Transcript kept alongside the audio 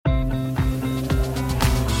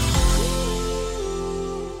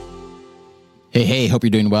Hey, hope you're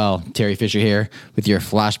doing well. Terry Fisher here with your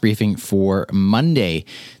flash briefing for Monday.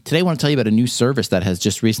 Today, I want to tell you about a new service that has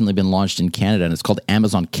just recently been launched in Canada, and it's called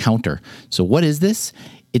Amazon Counter. So what is this?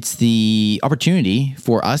 It's the opportunity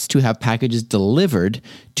for us to have packages delivered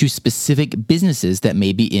to specific businesses that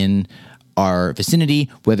may be in our vicinity,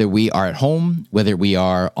 whether we are at home, whether we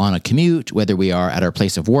are on a commute, whether we are at our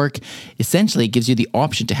place of work. Essentially, it gives you the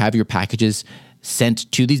option to have your packages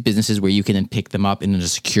sent to these businesses where you can then pick them up in a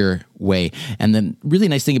secure way. And the really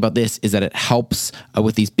nice thing about this is that it helps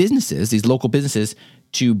with these businesses, these local businesses,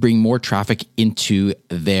 to bring more traffic into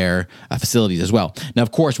their facilities as well. Now,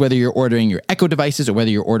 of course, whether you're ordering your Echo devices or whether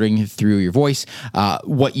you're ordering through your voice,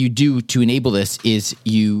 what you do to enable this is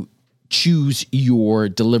you choose your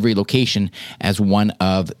delivery location as one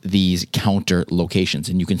of these counter locations,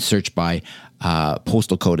 and you can search by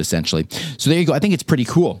postal code essentially. So there you go. I think it's pretty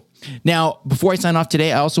cool. Now, before I sign off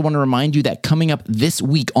today, I also want to remind you that coming up this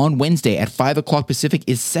week on Wednesday at 5 o'clock Pacific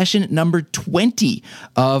is session number 20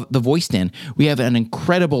 of The Voice Den. We have an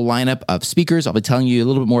incredible lineup of speakers. I'll be telling you a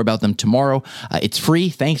little bit more about them tomorrow. It's free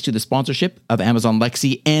thanks to the sponsorship of Amazon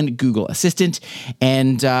Lexi and Google Assistant.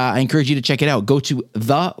 And I encourage you to check it out. Go to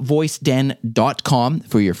thevoiceden.com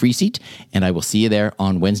for your free seat, and I will see you there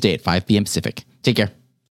on Wednesday at 5 p.m. Pacific. Take care.